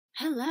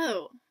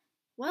Hello!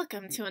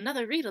 Welcome to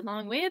another read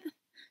along with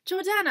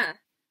Jordana!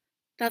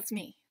 That's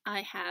me.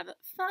 I have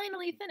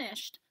finally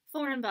finished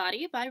Foreign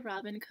Body by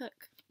Robin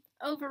Cook.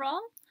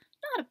 Overall,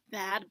 not a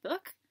bad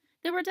book.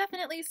 There were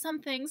definitely some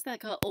things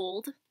that got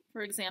old.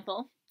 For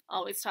example,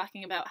 always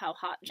talking about how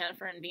hot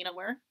Jennifer and Vina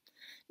were.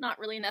 Not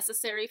really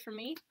necessary for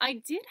me.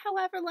 I did,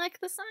 however, like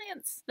the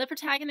science. The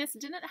protagonist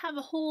didn't have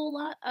a whole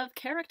lot of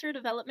character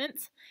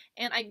development,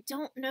 and I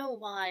don't know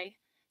why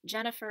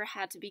Jennifer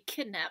had to be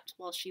kidnapped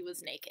while she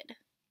was naked.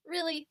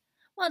 Really?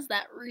 Was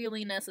that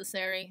really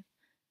necessary?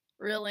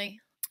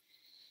 Really?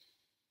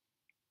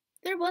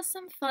 There was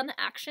some fun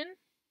action.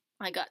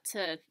 I got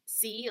to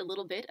see a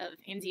little bit of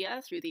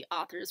India through the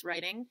author's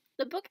writing.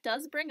 The book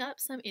does bring up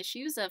some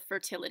issues of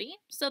fertility,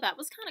 so that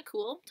was kind of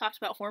cool. Talked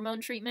about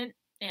hormone treatment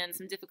and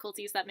some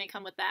difficulties that may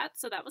come with that,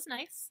 so that was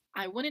nice.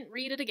 I wouldn't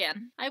read it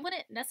again. I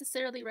wouldn't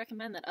necessarily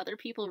recommend that other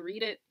people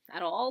read it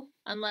at all,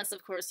 unless,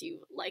 of course,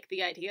 you like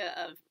the idea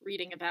of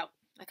reading about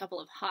a couple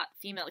of hot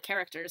female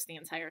characters the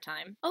entire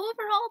time.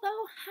 Overall,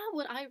 though, how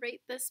would I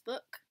rate this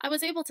book? I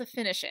was able to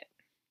finish it.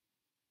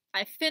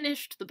 I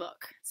finished the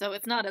book, so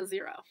it's not a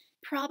 0.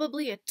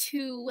 Probably a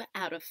 2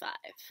 out of 5.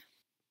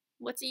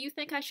 What do you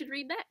think I should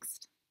read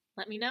next?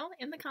 Let me know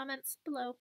in the comments below.